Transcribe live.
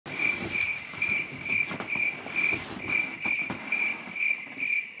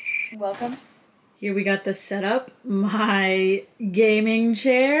welcome. Here we got the setup. My gaming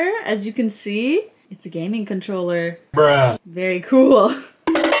chair, as you can see, it's a gaming controller. Bruh. Very cool.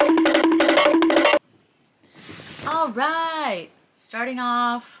 All right, starting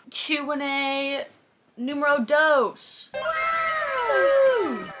off Q&A numero dos.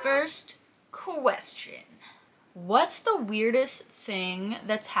 Woo! First question. What's the weirdest thing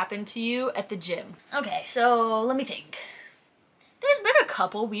that's happened to you at the gym? Okay, so let me think. There's been a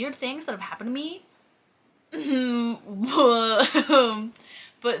couple weird things that have happened to me.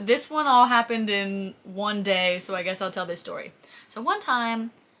 But this one all happened in one day, so I guess I'll tell this story. So one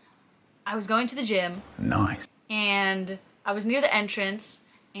time, I was going to the gym. Nice. And I was near the entrance,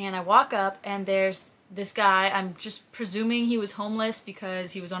 and I walk up, and there's this guy. I'm just presuming he was homeless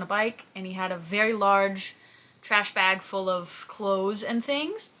because he was on a bike, and he had a very large trash bag full of clothes and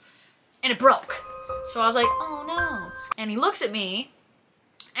things, and it broke. So I was like, oh no. And he looks at me,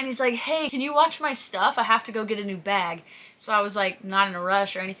 and he's like, hey, can you watch my stuff? I have to go get a new bag. So I was like, not in a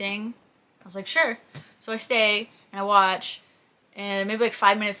rush or anything. I was like, sure. So I stay, and I watch, and maybe like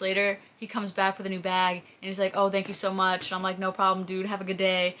 5 minutes later, he comes back with a new bag, and he's like, oh, thank you so much. And I'm like, no problem, dude, have a good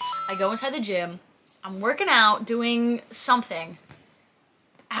day. I go inside the gym. I'm working out, doing something.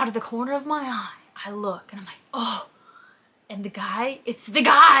 Out of the corner of my eye, I look, and I'm like, oh. And the guy, it's the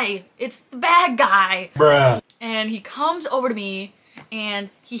guy. It's the bad guy. Bruh. And he comes over to me, and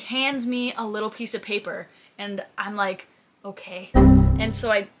he hands me a little piece of paper. And I'm like, okay. And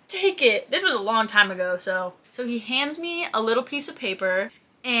so I take it. This was a long time ago, so he hands me a little piece of paper,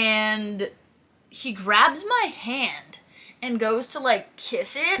 and he grabs my hand and goes to like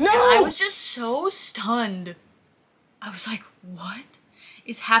kiss it. No! And I was just so stunned. I was like, what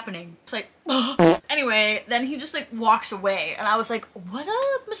is happening? It's like, ugh. Anyway, then he just like walks away, and I was like, what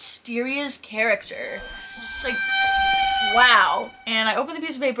a mysterious character. Just like, wow. And I open the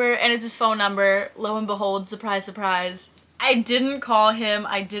piece of paper, and it's his phone number. Lo and behold, surprise, surprise. I didn't call him,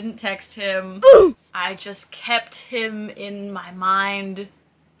 I didn't text him. I just kept him in my mind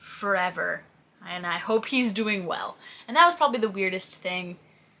forever. And I hope he's doing well. And that was probably the weirdest thing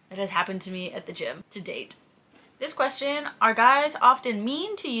that has happened to me at the gym to date. This question, are guys often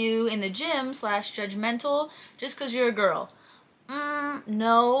mean to you in the gym / judgmental just because you're a girl?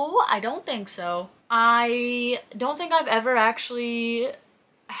 No, I don't think so. I don't think I've ever actually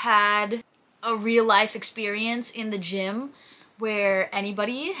had a real life experience in the gym where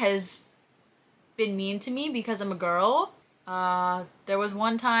anybody has been mean to me because I'm a girl. There was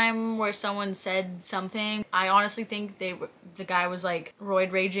one time where someone said something. I honestly think the guy was like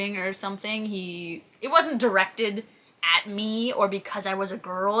roid raging or something. It wasn't directed at me or because I was a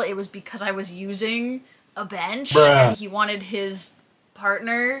girl. It was because I was using a bench. Bruh. And he wanted his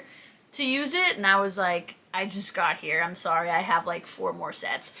partner to use it, and I was like, I just got here, I'm sorry, I have like 4 more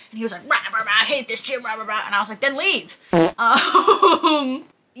sets. And he was like, rah, rah, rah, I hate this gym, rah, rah, rah. And I was like, then leave.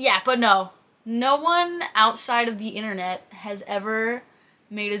 Yeah, but no. No one outside of the internet has ever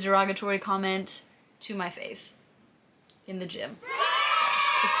made a derogatory comment to my face in the gym.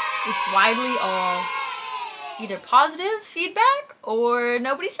 So it's widely all either positive feedback or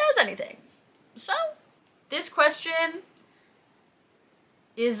nobody says anything. So this question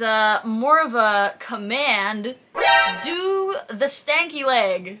is more of a command. Do the stanky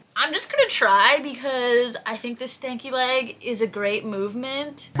leg. I'm just gonna try because I think the stanky leg is a great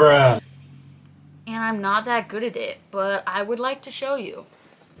movement. Bruh. And I'm not that good at it, but I would like to show you.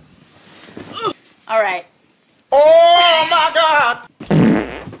 All right. Oh my God!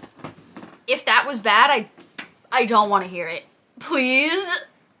 If that was bad, I don't want to hear it. Please,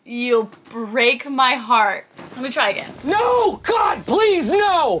 you'll break my heart. Let me try again. No! God, please,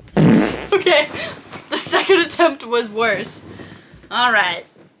 no! Okay, the second attempt was worse. All right,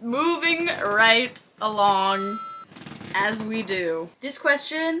 moving right along as we do. This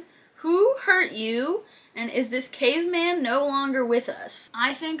question, who hurt you, and is this caveman no longer with us?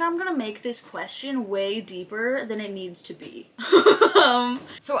 I think I'm gonna make this question way deeper than it needs to be.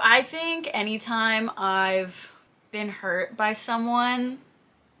 So I think anytime I've been hurt by someone,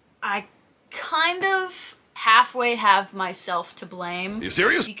 I kind of halfway have myself to blame. Are you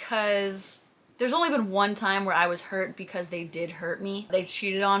serious? Because there's only been one time where I was hurt because they did hurt me. They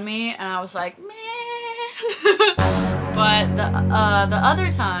cheated on me, and I was like, man. But the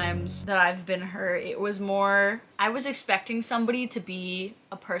other times that I've been hurt, it was more, I was expecting somebody to be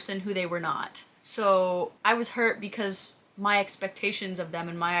a person who they were not. So I was hurt because my expectations of them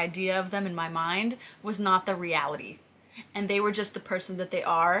and my idea of them in my mind was not the reality. And they were just the person that they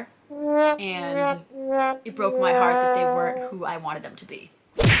are. And it broke my heart that they weren't who I wanted them to be.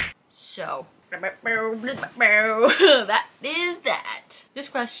 So that is that. This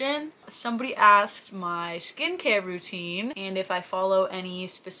question, somebody asked my skincare routine and if I follow any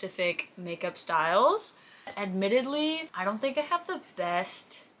specific makeup styles. Admittedly, I don't think I have the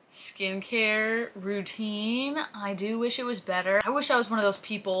best skincare routine. I do wish it was better. I wish I was one of those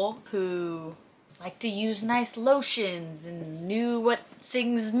people who like to use nice lotions and knew what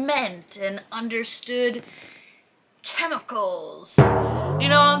things meant and understood chemicals. You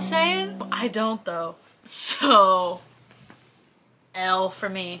know what I'm saying? I don't though. So, L for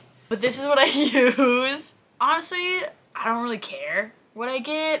me. But this is what I use. Honestly, I don't really care what I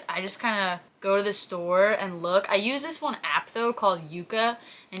get. I just kind of go to the store and look. I use this one app though called Yuka,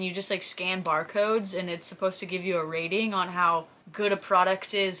 and you just like scan barcodes and it's supposed to give you a rating on how good a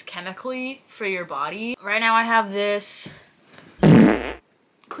product is chemically for your body. Right now I have this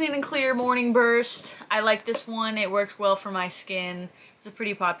Clean and Clear Morning Burst. I like this one. It works well for my skin. It's a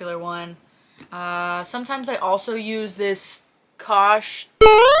pretty popular one. Sometimes I also use this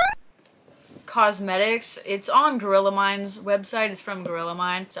Cosmetics. It's on Gorilla Mind's website. It's from Gorilla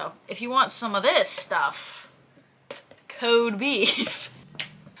Mind. So if you want some of this stuff, code beef.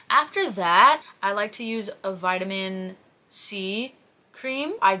 After that, I like to use a vitamin C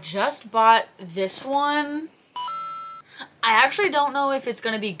cream. I just bought this one. I actually don't know if it's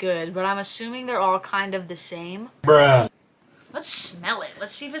gonna be good, but I'm assuming they're all kind of the same. Bruh. Let's smell it.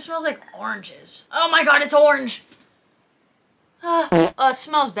 Let's see if it smells like oranges. Oh my god, it's orange! Oh, it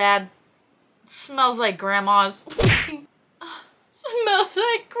smells bad. It smells like grandma's. Smells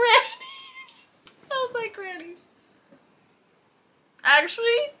like granny's. Smells like granny's.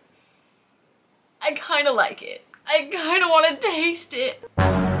 Actually, I kind of like it. I kind of want to taste it.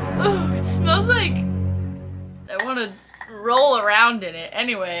 Ooh, it smells like I want to roll around in it.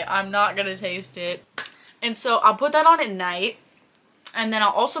 Anyway, I'm not gonna taste it. And so I'll put that on at night, and then I'll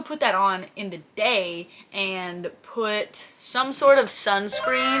also put that on in the day and put some sort of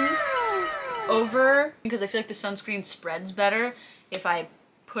sunscreen over, because I feel like the sunscreen spreads better if I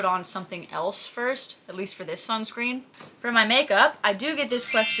put on something else first, at least for this sunscreen. For my makeup, I do get this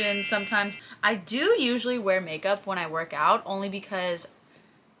question sometimes. I do usually wear makeup when I work out, only because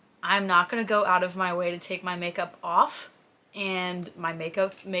I'm not gonna go out of my way to take my makeup off, and my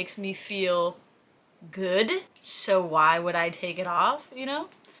makeup makes me feel good, so why would I take it off, you know?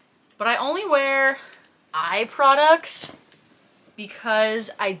 But I only wear eye products because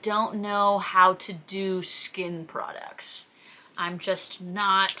I don't know how to do skin products. I'm just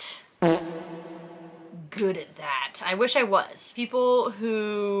not good at that. I wish I was. People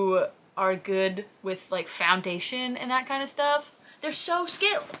who are good with like foundation and that kind of stuff, they're so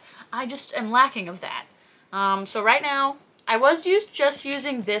skilled. I just am lacking of that. So right now, I was just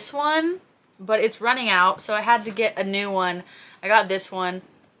using this one, but it's running out, so I had to get a new one. I got this one.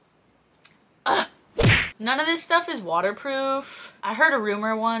 Ugh. None of this stuff is waterproof. I heard a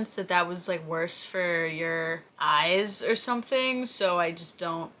rumor once that that was like worse for your eyes or something, so I just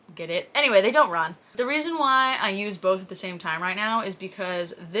don't get it. Anyway, they don't run. The reason why I use both at the same time right now is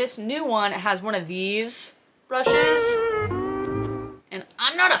because this new one has one of these brushes, and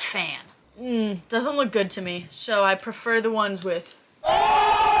I'm not a fan. Doesn't look good to me, so I prefer the ones with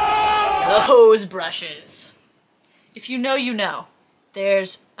those brushes. If you know, you know.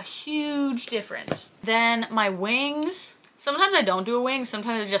 There's a huge difference. Then my wings, sometimes I don't do a wing,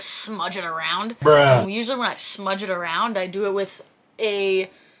 sometimes I just smudge it around. Bruh. And usually when I smudge it around, I do it with a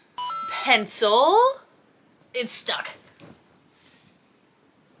pencil. It's stuck.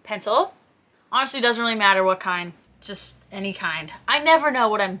 Pencil? Honestly, doesn't really matter what kind, just any kind. I never know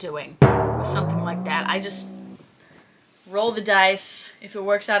what I'm doing with something like that. I just roll the dice. If it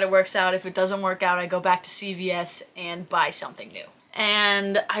works out, it works out. If it doesn't work out, I go back to CVS and buy something new.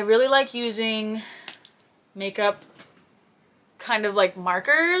 And I really like using makeup kind of like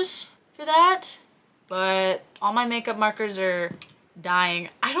markers for that, but all my makeup markers are dying.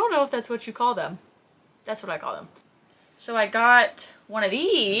 I don't know if that's what you call them. That's what I call them. So I got one of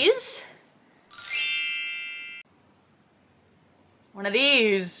these. One of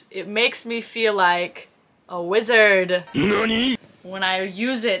these. It makes me feel like a wizard NANI? When I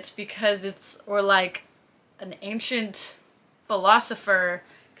use it, because it's, or like an ancient philosopher,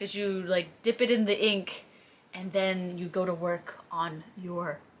 because you like dip it in the ink and then you go to work on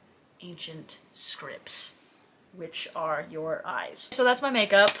your ancient scripts, which are your eyes. So that's my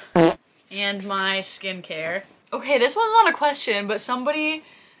makeup and my skincare. Okay, this one's not a question, but somebody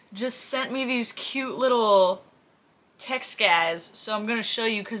just sent me these cute little text guys, so I'm gonna show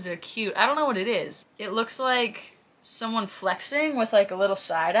you because they're cute. I don't know what it is. It looks like someone flexing with like a little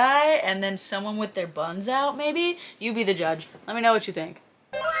side eye, and then someone with their buns out, maybe? You be the judge. Let me know what you think.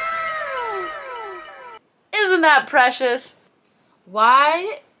 Isn't that precious?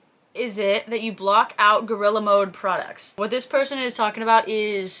 Why is it that you block out gorilla mode products? What this person is talking about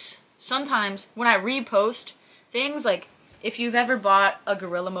is sometimes when I repost things, like if you've ever bought a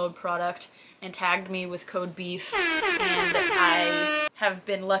gorilla mode product and tagged me with code BEEF and I have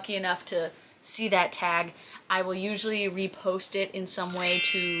been lucky enough to see that tag, I will usually repost it in some way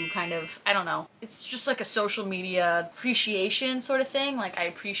to kind of, I don't know, it's just like a social media appreciation sort of thing. Like, I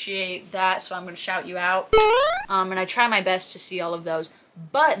appreciate that, so I'm gonna shout you out. And I try my best to see all of those.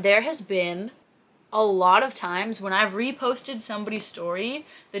 But there has been a lot of times when I've reposted somebody's story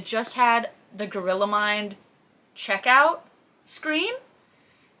that just had the Gorilla Mind checkout screen,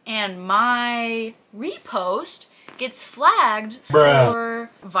 and my repost gets flagged for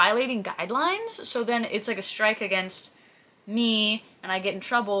violating guidelines. So then it's like a strike against me and I get in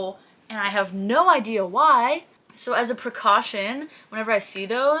trouble and I have no idea why. So as a precaution, whenever I see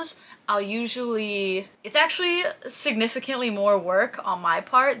those, I'll usually, it's actually significantly more work on my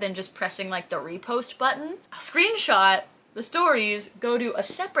part than just pressing like the repost button. I'll screenshot the stories, go to a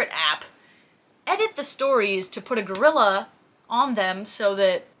separate app, edit the stories to put a gorilla on them so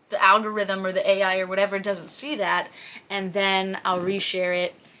that the algorithm or the AI or whatever doesn't see that, and then I'll reshare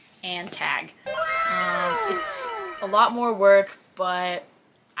it and tag. It's a lot more work, but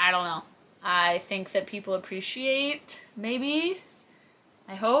I don't know. I think that people appreciate, maybe,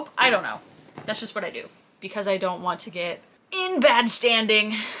 I hope, I don't know. That's just what I do because I don't want to get in bad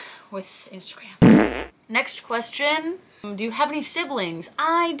standing with Instagram. Next question, do you have any siblings?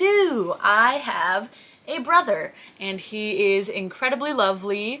 I do. I have a brother and he is incredibly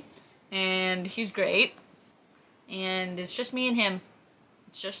lovely and he's great, and it's just me and him.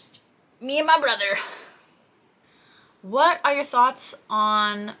 It's just me and my brother. What are your thoughts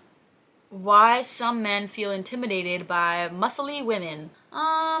on why some men feel intimidated by muscly women?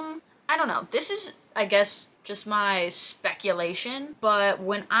 I don't know. This is, I guess, just my speculation, but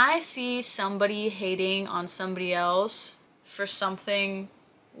when I see somebody hating on somebody else for something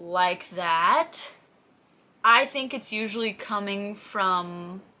like that, I think it's usually coming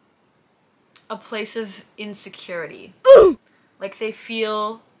from a place of insecurity. Like they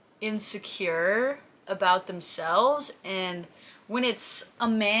feel insecure about themselves, and when it's a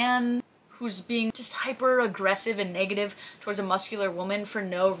man who's being just hyper aggressive and negative towards a muscular woman for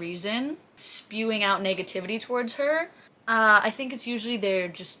no reason, spewing out negativity towards her, I think it's usually they're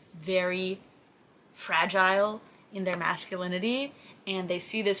just very fragile in their masculinity and they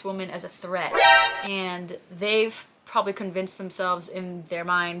see this woman as a threat, and they've probably convinced themselves in their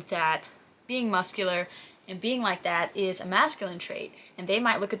mind that being muscular and being like that is a masculine trait, and they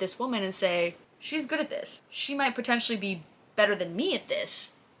might look at this woman and say, she's good at this. She might potentially be better than me at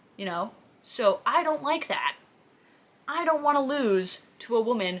this, you know? So I don't like that. I don't want to lose to a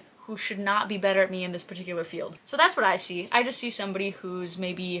woman who should not be better at me in this particular field. So that's what I see. I just see somebody who's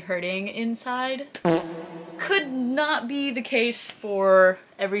maybe hurting inside. Could not be the case for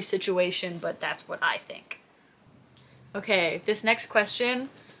every situation, but that's what I think. Okay, this next question,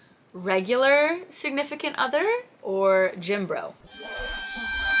 regular significant other or gym bro?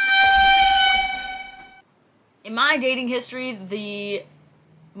 In my dating history, the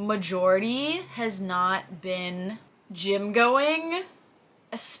majority has not been gym going,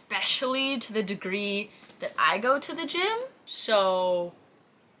 especially to the degree that I go to the gym. So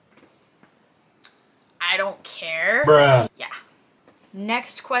I don't care. Bruh. Yeah.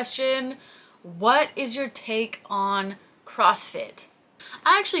 Next question, what is your take on CrossFit?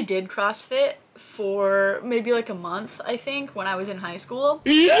 I actually did CrossFit for maybe like a month, I think, when I was in high school.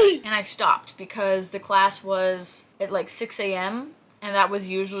 And I stopped because the class was at like 6 a.m. and that was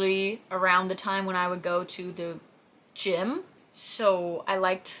usually around the time when I would go to the gym. So I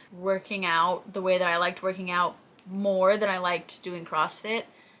liked working out the way that I liked working out more than I liked doing CrossFit.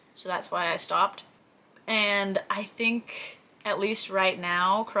 So that's why I stopped. And I think, at least right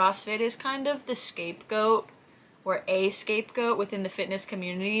now, CrossFit is kind of the scapegoat, or a scapegoat within the fitness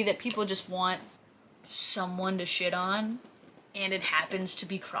community, that people just want someone to shit on, and it happens to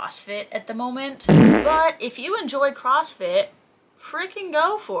be CrossFit at the moment. But if you enjoy CrossFit, freaking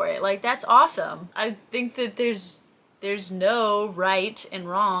go for it. Like, that's awesome. I think that there's no right and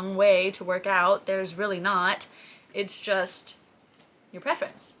wrong way to work out. There's really not. It's just your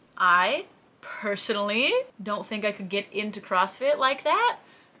preference. I personally don't think I could get into CrossFit like that,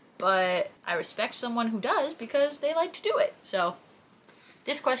 but I respect someone who does because they like to do it. So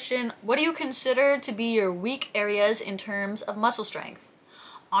this question, what do you consider to be your weak areas in terms of muscle strength?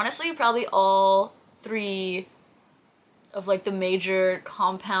 Honestly, probably all three of like the major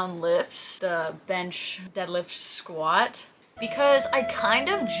compound lifts, the bench, deadlift, squat, because I kind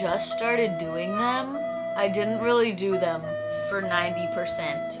of just started doing them I didn't really do them for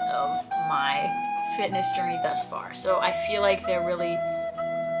 90% of my fitness journey thus far. So I feel like they're really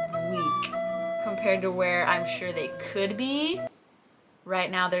weak compared to where I'm sure they could be.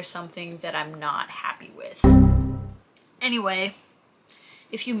 Right now there's something that I'm not happy with. Anyway,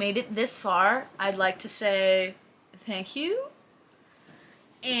 if you made it this far, I'd like to say thank you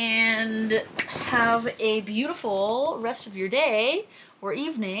and have a beautiful rest of your day or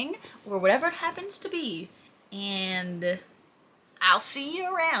evening or whatever it happens to be. And I'll see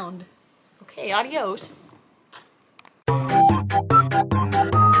you around. Okay, adios.